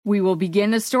We will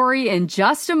begin the story in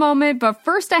just a moment, but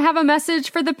first I have a message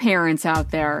for the parents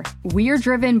out there. We are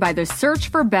driven by the search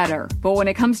for better, but when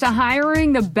it comes to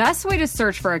hiring, the best way to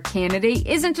search for a candidate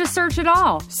isn't to search at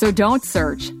all. So don't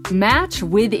search. Match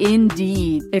with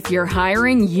Indeed. If you're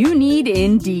hiring, you need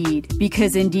Indeed,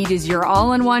 because Indeed is your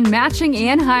all-in-one matching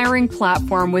and hiring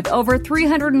platform with over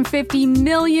 350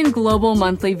 million global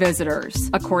monthly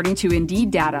visitors, according to Indeed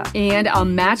data, and a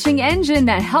matching engine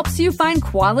that helps you find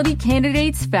quality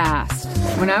candidates fast.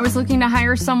 When I was looking to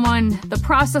hire someone, the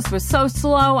process was so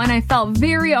slow and I felt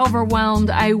very overwhelmed.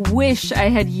 I wish I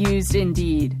had used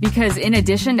Indeed, because in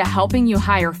addition to helping you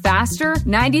hire faster,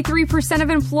 93% of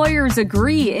employers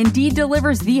agree Indeed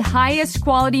delivers the highest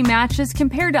quality matches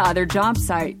compared to other job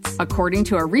sites, according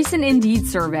to a recent Indeed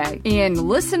survey. And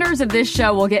listeners of this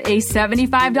show will get a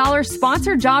 $75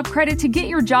 sponsored job credit to get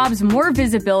your jobs more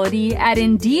visibility at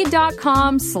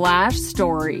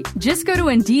Indeed.com/story. Just go to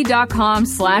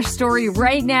Indeed.com/story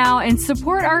right now and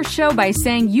support our show by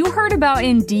saying you heard about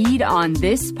Indeed on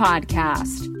this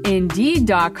podcast.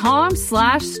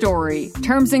 Indeed.com/story.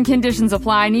 Terms and conditions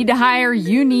apply. Need to hire?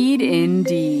 You need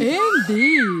Indeed.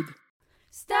 Indeed.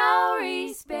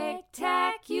 Story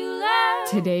Spectacular.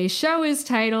 Today's show is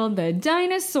titled The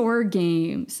Dinosaur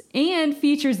Games and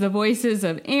features the voices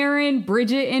of Aaron,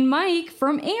 Bridget, and Mike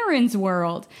from Aaron's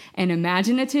World, an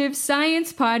imaginative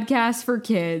science podcast for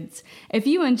kids. If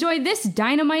you enjoyed this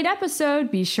dynamite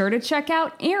episode, be sure to check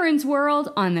out Aaron's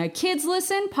World on the Kids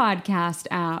Listen podcast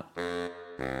app.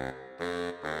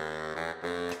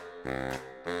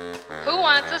 Who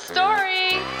wants a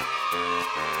story?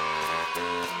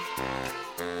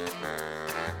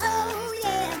 Oh,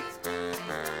 yeah.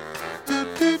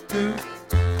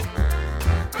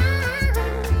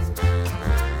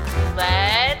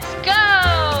 Let's go!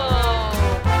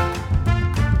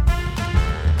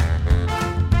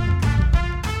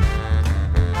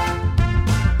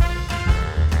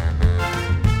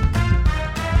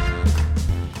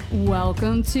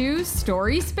 Welcome to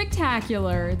Story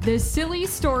Spectacular, the silly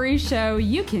story show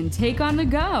you can take on the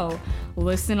go.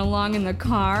 Listen along in the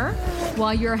car,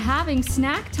 while you're having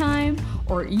snack time,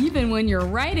 or even when you're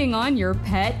riding on your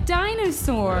pet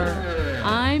dinosaur.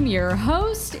 I'm your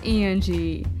host,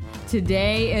 Angie.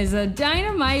 Today is a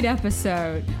dynamite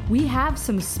episode. We have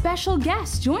some special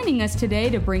guests joining us today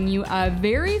to bring you a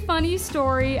very funny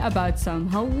story about some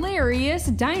hilarious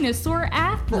dinosaur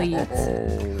athletes.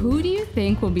 Who do you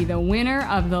think will be the winner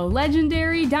of the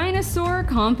legendary dinosaur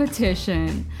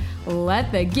competition?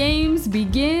 Let the games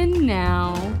begin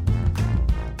now.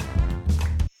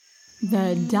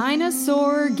 The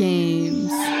Dinosaur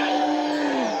Games.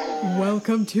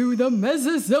 Welcome to the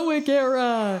Mesozoic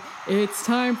era. It's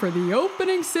time for the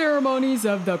opening ceremonies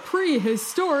of the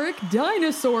prehistoric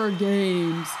Dinosaur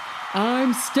Games.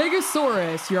 I'm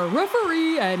Stegosaurus, your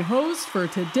referee and host for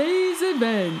today's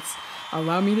events.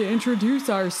 Allow me to introduce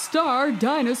our star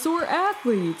dinosaur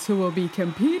athletes who will be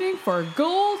competing for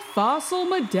gold fossil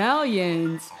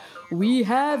medallions. We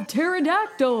have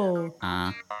Pterodactyl.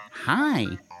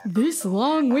 Hi. This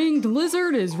long-winged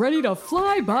lizard is ready to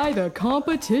fly by the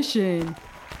competition.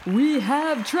 We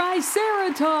have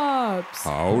Triceratops.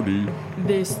 Howdy.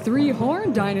 This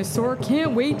three-horned dinosaur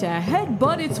can't wait to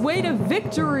headbutt its way to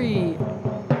victory.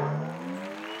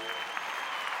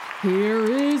 Here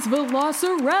is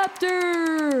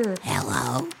Velociraptor.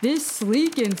 Hello. This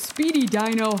sleek and speedy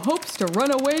dino hopes to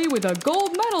run away with a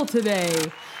gold medal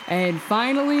today. And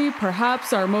finally,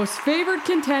 perhaps our most favored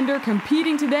contender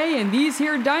competing today in these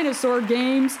here dinosaur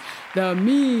games, the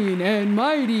mean and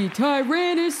mighty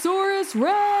Tyrannosaurus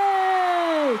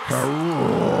Rex.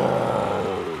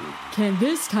 Can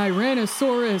this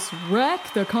Tyrannosaurus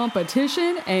wreck the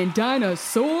competition and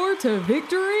dinosaur to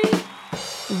victory?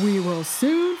 We will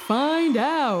soon find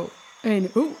out.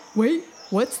 And, oh, wait,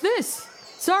 what's this?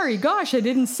 Sorry, gosh, I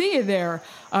didn't see it there.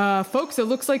 Folks, it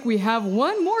looks like we have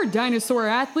one more dinosaur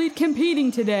athlete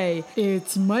competing today.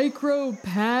 It's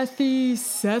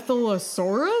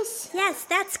Micropathycephalosaurus? Yes,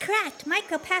 that's correct.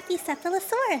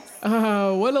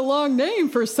 Micropathycephalosaurus. What a long name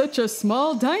for such a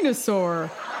small dinosaur.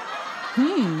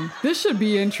 This should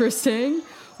be interesting.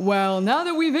 Well, now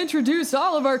that we've introduced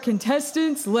all of our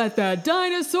contestants, let the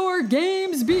Dinosaur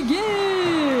Games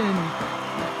begin!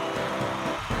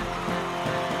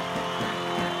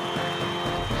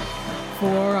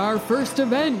 For our first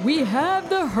event, we have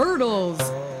the hurdles.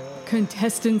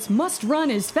 Contestants must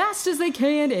run as fast as they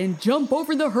can and jump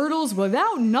over the hurdles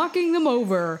without knocking them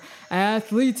over.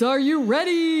 Athletes, are you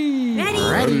ready?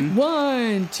 Ready.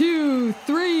 1, 2,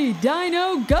 3,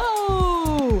 Dino,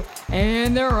 go!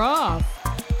 And they're off.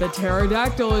 The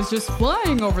pterodactyl is just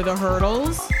flying over the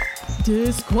hurdles.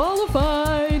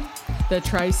 Disqualified. The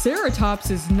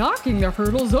Triceratops is knocking the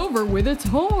hurdles over with its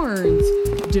horns.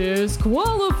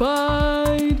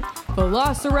 Disqualified!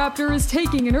 Velociraptor is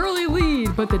taking an early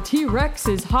lead, but the T-Rex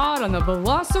is hot on the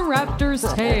Velociraptor's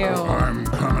tail. I'm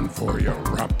coming for you,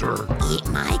 Raptor. Eat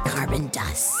my carbon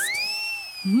dust.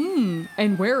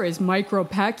 And where is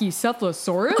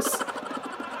Micropachycephalosaurus?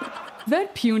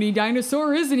 That puny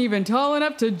dinosaur isn't even tall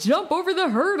enough to jump over the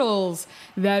hurdles.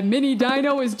 That mini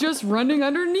dino is just running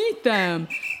underneath them.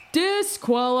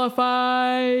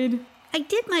 Disqualified. I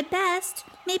did my best.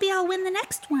 Maybe I'll win the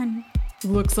next one.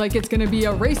 Looks like it's gonna be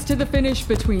a race to the finish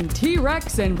between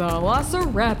T-Rex and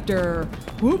Velociraptor.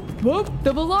 Whoop, whoop,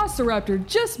 the Velociraptor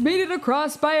just made it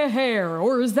across by a hair,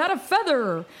 or is that a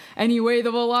feather? Anyway,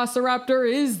 the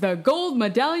Velociraptor is the gold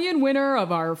medallion winner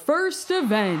of our first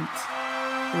event.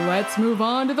 Let's move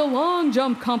on to the long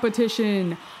jump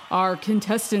competition. Our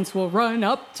contestants will run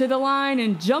up to the line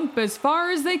and jump as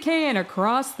far as they can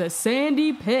across the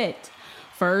sandy pit.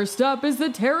 First up is the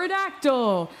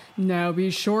pterodactyl. Now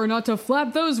be sure not to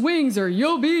flap those wings or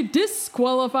you'll be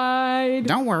disqualified.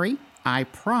 Don't worry, I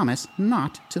promise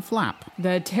not to flap.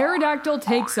 The pterodactyl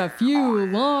takes a few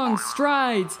long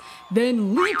strides,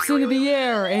 then leaps into the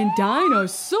air and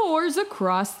dinosaurs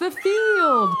across the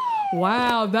field.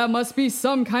 Wow, that must be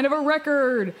some kind of a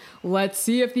record. Let's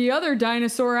see if the other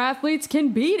dinosaur athletes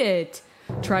can beat it.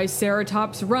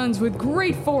 Triceratops runs with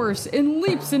great force and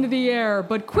leaps into the air,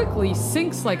 but quickly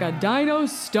sinks like a dino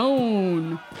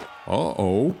stone.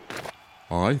 Uh-oh.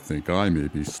 I think I may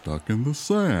be stuck in the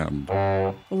sand.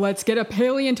 Let's get a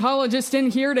paleontologist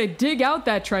in here to dig out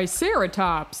that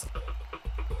Triceratops.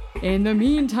 In the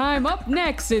meantime, up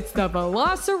next, it's the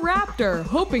Velociraptor,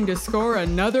 hoping to score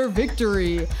another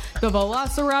victory. The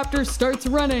Velociraptor starts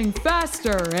running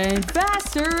faster and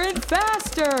faster and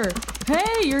faster.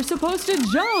 Hey, you're supposed to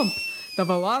jump. The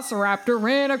Velociraptor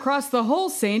ran across the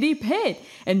whole sandy pit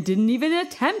and didn't even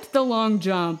attempt the long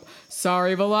jump.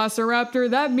 Sorry, Velociraptor,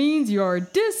 that means you're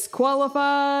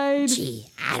disqualified. Gee,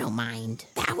 I don't mind.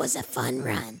 That was a fun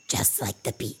run, just like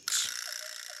the beach.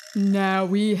 Now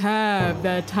we have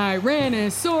the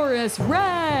Tyrannosaurus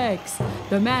Rex.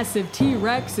 The massive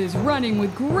T-Rex is running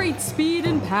with great speed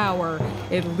and power.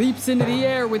 It leaps into the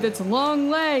air with its long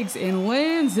legs and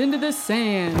lands into the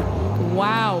sand.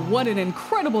 Wow, what an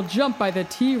incredible jump by the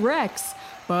T-Rex.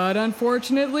 But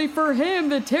unfortunately for him,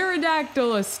 the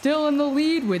pterodactyl is still in the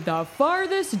lead with the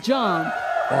farthest jump.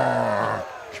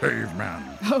 Caveman.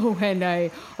 Oh, and I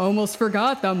almost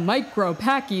forgot the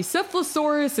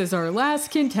Micropachycephalosaurus is our last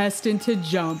contestant to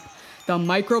jump. The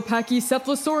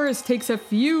Micropachycephalosaurus takes a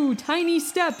few tiny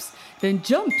steps, then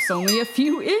jumps only a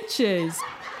few inches.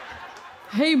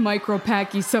 Hey,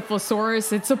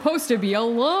 Micropachycephalosaurus, it's supposed to be a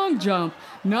long jump,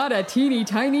 not a teeny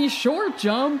tiny short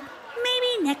jump.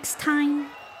 Maybe next time.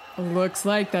 Looks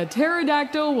like the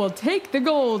pterodactyl will take the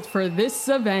gold for this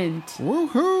event.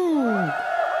 Woohoo!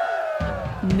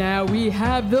 Now we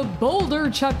have the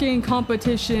boulder chucking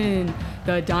competition.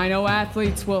 The dino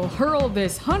athletes will hurl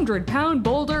this 100-pound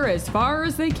boulder as far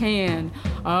as they can.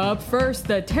 Up first,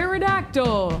 the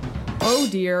pterodactyl. Oh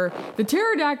dear, the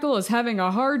pterodactyl is having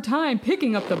a hard time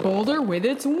picking up the boulder with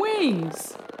its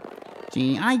wings.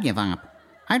 Gee, I give up.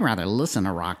 I'd rather listen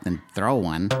a rock than throw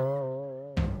one.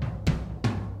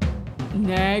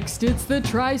 Next, it's the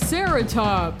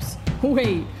Triceratops.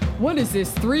 Wait, what is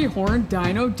this three-horned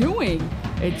dino doing?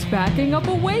 It's backing up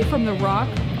away from the rock.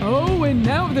 Oh, and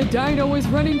now the dino is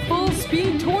running full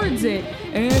speed towards it.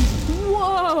 And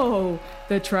whoa!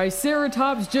 The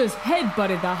Triceratops just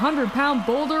headbutted the 100-pound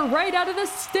boulder right out of the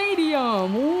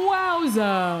stadium.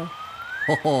 Wowza!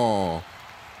 Ho-ho.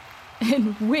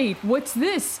 And wait, what's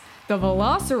this? The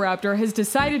Velociraptor has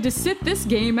decided to sit this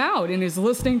game out and is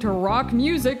listening to rock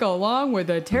music along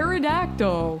with a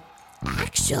pterodactyl.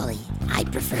 Actually, I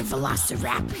prefer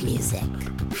Velociraptor music.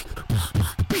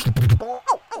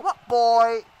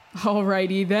 Boy.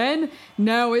 Alrighty then,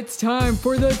 now it's time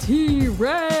for the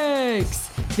T-Rex.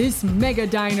 This mega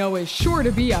dino is sure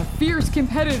to be a fierce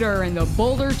competitor in the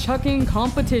boulder chucking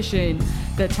competition.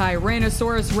 The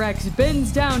Tyrannosaurus Rex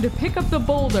bends down to pick up the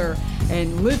boulder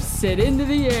and lifts it into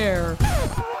the air.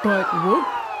 But whoop,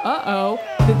 uh-oh,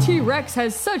 the T-Rex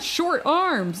has such short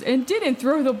arms and didn't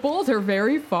throw the boulder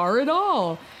very far at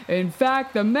all. In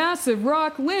fact, the massive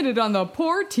rock landed on the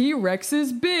poor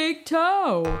T-Rex's big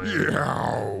toe.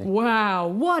 Yow. Wow,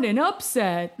 what an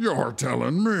upset. You're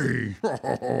telling me.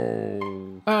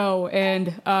 Oh,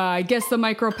 and I guess the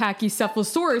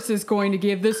Micropachycephalosaurus is going to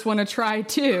give this one a try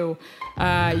too.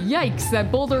 Yikes,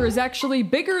 that boulder is actually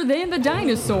bigger than the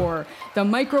dinosaur. The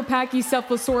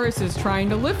Micropachycephalosaurus is trying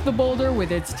to lift the boulder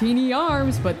with its teeny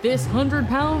arms, but this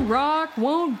 100-pound rock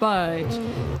won't budge.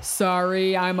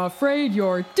 Sorry, I'm afraid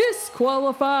you're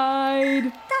disqualified.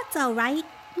 That's all right.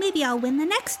 Maybe I'll win the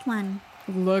next one.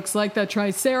 Looks like the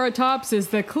Triceratops is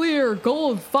the clear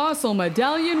gold fossil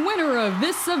medallion winner of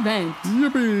this event.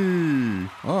 Yippee!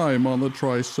 I'm on the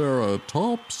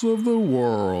Triceratops of the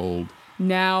world.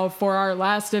 Now for our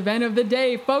last event of the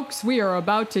day, folks, we are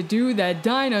about to do the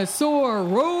Dinosaur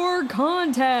Roar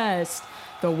Contest.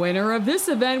 The winner of this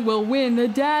event will win the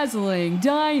dazzling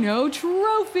Dino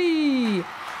Trophy.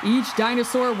 Each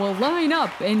dinosaur will line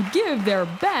up and give their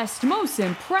best, most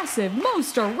impressive,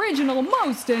 most original,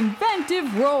 most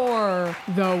inventive roar.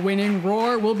 The winning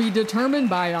roar will be determined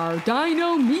by our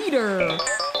Dino Meter.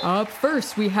 Up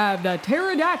first, we have the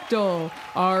pterodactyl.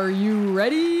 Are you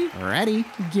ready? Ready?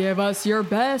 Give us your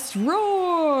best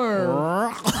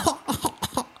roar.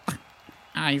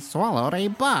 I swallowed a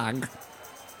bug.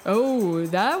 Oh,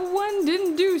 that one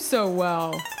didn't do so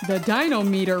well. The Dino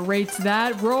Meter rates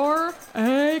that roar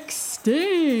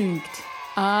extinct.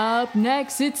 Up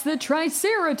next, it's the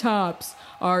Triceratops.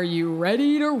 Are you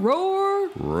ready to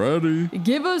roar? Ready?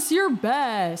 Give us your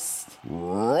best. Hey,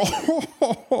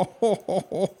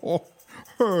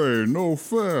 no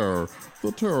fair.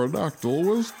 The pterodactyl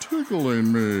was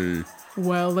tickling me.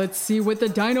 Well, let's see what the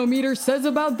Dino Meter says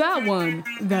about that one.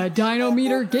 The Dino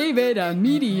Meter gave it a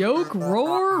mediocre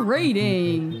roar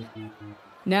rating.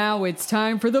 Now it's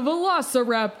time for the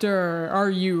Velociraptor. Are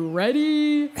you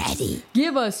ready? Ready.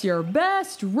 Give us your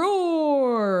best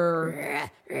roar.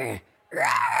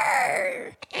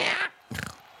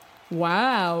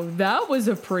 Wow, that was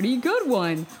a pretty good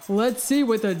one. Let's see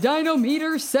what the Dino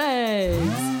Meter says.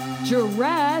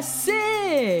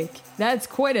 Jurassic! That's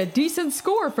quite a decent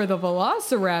score for the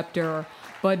Velociraptor.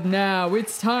 But now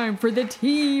it's time for the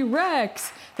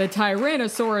T-Rex. The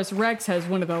Tyrannosaurus Rex has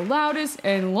one of the loudest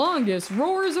and longest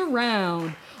roars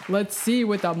around. Let's see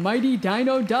what the mighty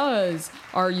dino does.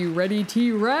 Are you ready,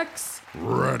 T-Rex?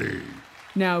 Ready.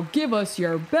 Now give us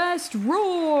your best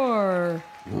roar.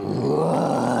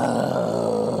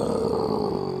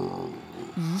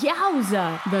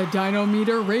 Yowza! The Dino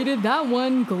Meter rated that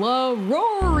one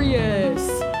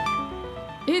glorious.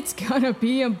 It's gonna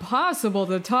be impossible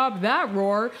to top that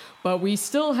roar, but we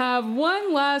still have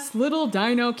one last little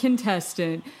dino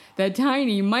contestant. The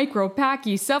tiny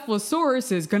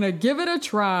Micropachycephalosaurus is gonna give it a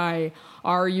try.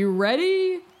 Are you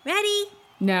ready? Ready?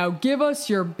 Now give us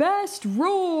your best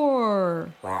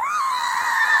roar.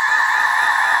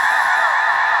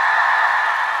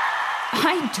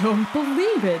 I don't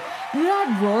believe it.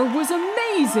 That roar was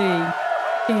amazing.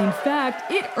 In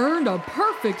fact, it earned a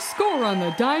perfect score on the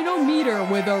Dino Meter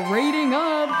with a rating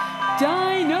of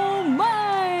Dynamite.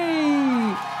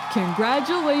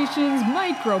 Congratulations,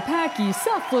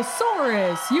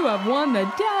 Micropachycephalosaurus. You have won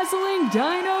the dazzling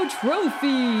Dino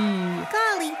Trophy.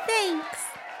 Golly, thanks.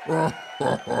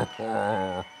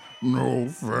 No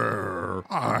fair.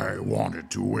 I wanted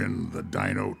to win the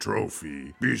Dino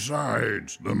Trophy.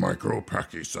 Besides, the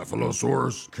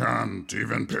Micropachycephalosaurus can't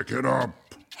even pick it up.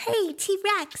 Hey,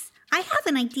 T-Rex, I have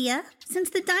an idea. Since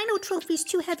the Dino Trophy's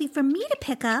too heavy for me to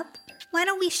pick up, why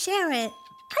don't we share it?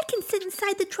 I can sit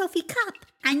inside the trophy cup,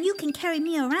 and you can carry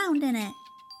me around in it.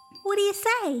 What do you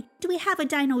say? Do we have a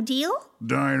dino deal?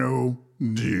 Dino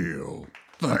deal.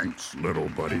 Thanks, little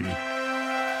buddy.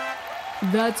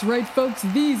 That's right, folks.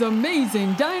 These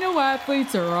amazing dino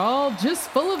athletes are all just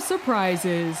full of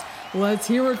surprises. Let's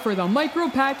hear it for the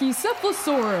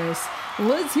Micropachycephalosaurus.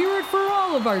 Let's hear it for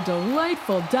all of our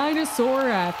delightful dinosaur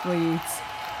athletes.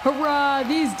 Hurrah!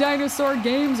 These dinosaur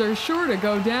games are sure to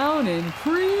go down in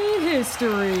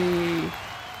prehistory.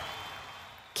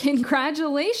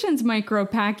 Congratulations,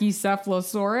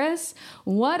 Micropachycephalosaurus.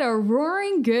 What a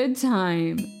roaring good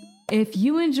time. If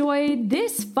you enjoyed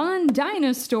this fun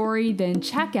dino story, then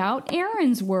check out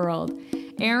Aaron's World.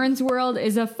 Aaron's World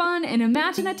is a fun and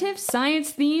imaginative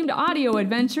science-themed audio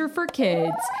adventure for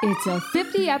kids. It's a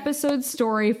 50-episode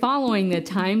story following the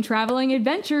time-traveling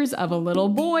adventures of a little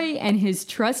boy and his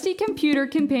trusty computer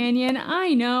companion,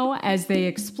 Ino, as they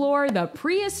explore the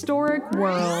prehistoric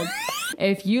world.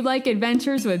 If you like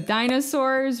adventures with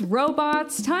dinosaurs,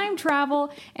 robots, time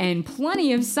travel, and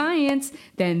plenty of science,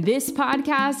 then this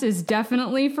podcast is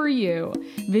definitely for you.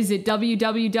 Visit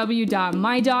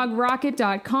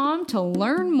www.mydogrocket.com to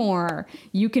learn more.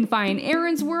 You can find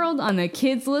Aaron's World on the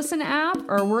Kids Listen app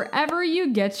or wherever you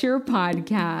get your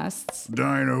podcasts.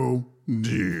 Dino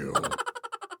deal.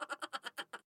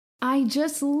 I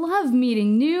just love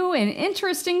meeting new and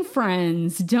interesting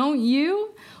friends, don't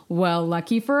you? Well,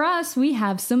 lucky for us, we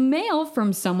have some mail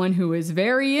from someone who is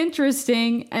very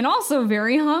interesting and also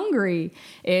very hungry.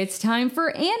 It's time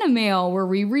for Animail, where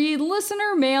we read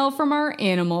listener mail from our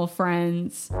animal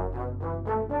friends.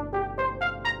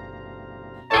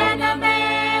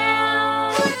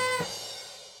 Animail!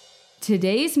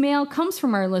 Today's mail comes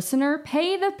from our listener,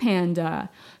 Pei the Panda.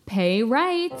 Pei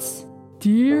writes,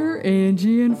 Dear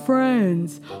Angie and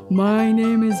friends, my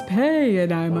name is Pei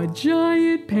and I'm a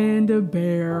giant panda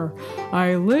bear.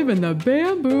 I live in the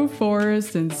bamboo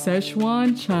forest in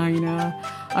Sichuan, China.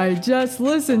 I just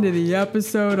listened to the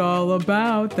episode all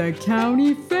about the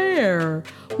county fair.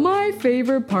 My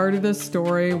favorite part of the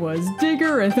story was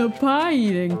Digger and the pie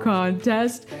eating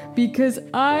contest because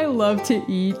I love to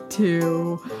eat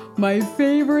too. My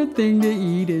favorite thing to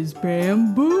eat is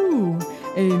bamboo.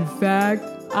 In fact,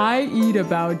 I eat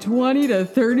about 20 to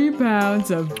 30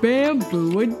 pounds of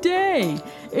bamboo a day.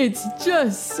 It's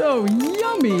just so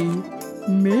yummy.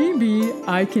 Maybe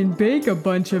I can bake a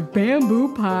bunch of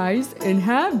bamboo pies and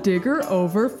have Digger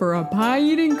over for a pie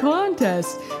eating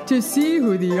contest to see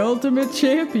who the ultimate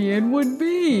champion would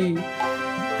be.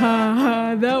 Ha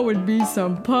ha, that would be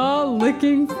some paw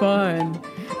licking fun.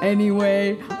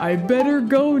 Anyway, I better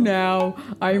go now.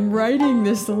 I'm writing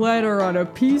this letter on a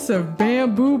piece of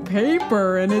bamboo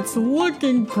paper and it's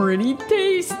looking pretty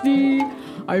tasty.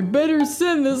 I better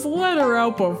send this letter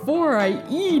out before I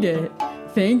eat it.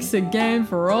 Thanks again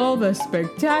for all the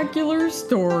spectacular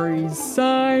stories.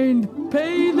 Signed,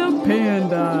 Pei the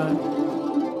Panda.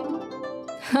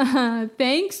 Haha,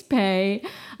 thanks, Pei.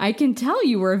 I can tell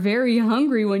you were very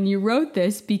hungry when you wrote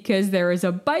this because there is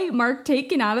a bite mark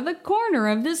taken out of the corner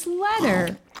of this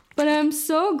letter. But I'm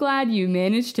so glad you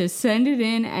managed to send it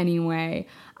in anyway.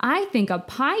 I think a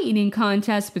pie eating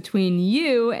contest between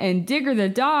you and Digger the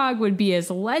dog would be as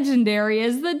legendary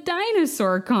as the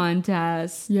dinosaur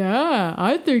contest. Yeah,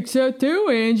 I think so too,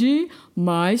 Angie.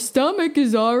 My stomach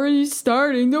is already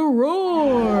starting to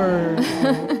roar.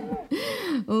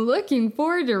 Looking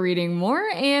forward to reading more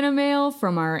Animail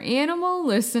from our animal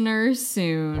listeners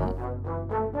soon.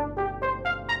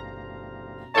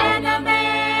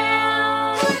 Animail!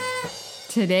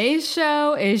 Today's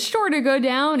show is sure to go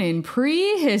down in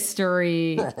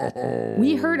prehistory.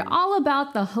 We heard all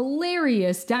about the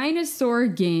hilarious Dinosaur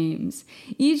Games.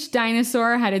 Each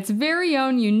dinosaur had its very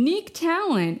own unique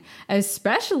talent,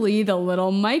 especially the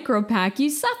little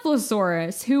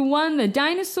Micropachycephalosaurus, who won the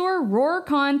Dinosaur Roar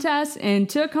contest and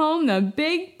took home the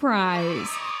big prize.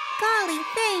 Golly,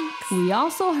 thanks. We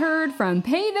also heard from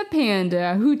Pei the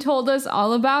Panda, who told us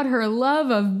all about her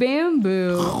love of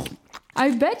bamboo.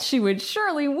 I bet she would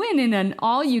surely win in an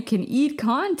all-you-can-eat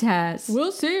contest.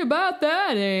 We'll see about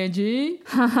that, Angie.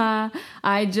 Haha,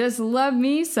 I just love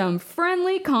me some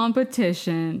friendly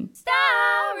competition.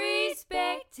 Story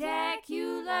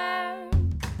Spectacular.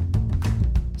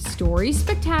 Story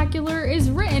Spectacular is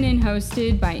written and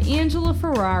hosted by Angela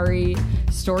Ferrari.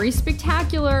 Story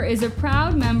Spectacular is a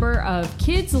proud member of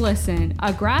Kids Listen,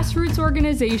 a grassroots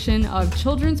organization of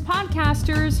children's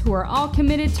podcasters who are all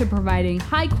committed to providing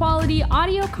high-quality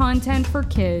audio content for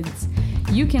kids.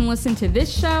 You can listen to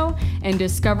this show and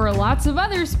discover lots of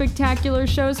other spectacular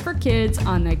shows for kids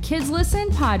on the Kids Listen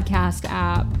podcast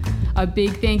app. A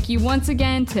big thank you once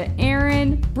again to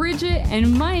Aaron, Bridget,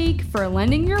 and Mike for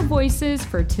lending your voices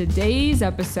for today's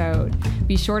episode.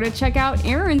 Be sure to check out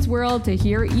Aaron's World to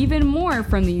hear even more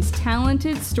from these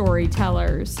talented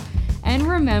storytellers. And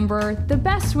remember, the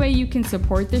best way you can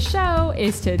support the show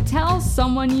is to tell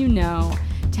someone you know.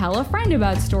 Tell a friend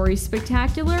about Story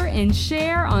Spectacular and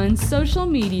share on social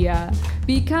media,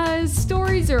 because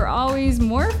stories are always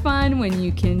more fun when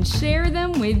you can share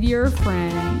them with your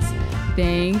friends.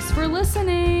 Thanks for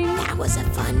listening. That was a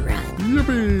fun run.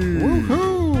 Yippee!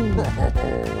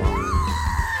 Woohoo!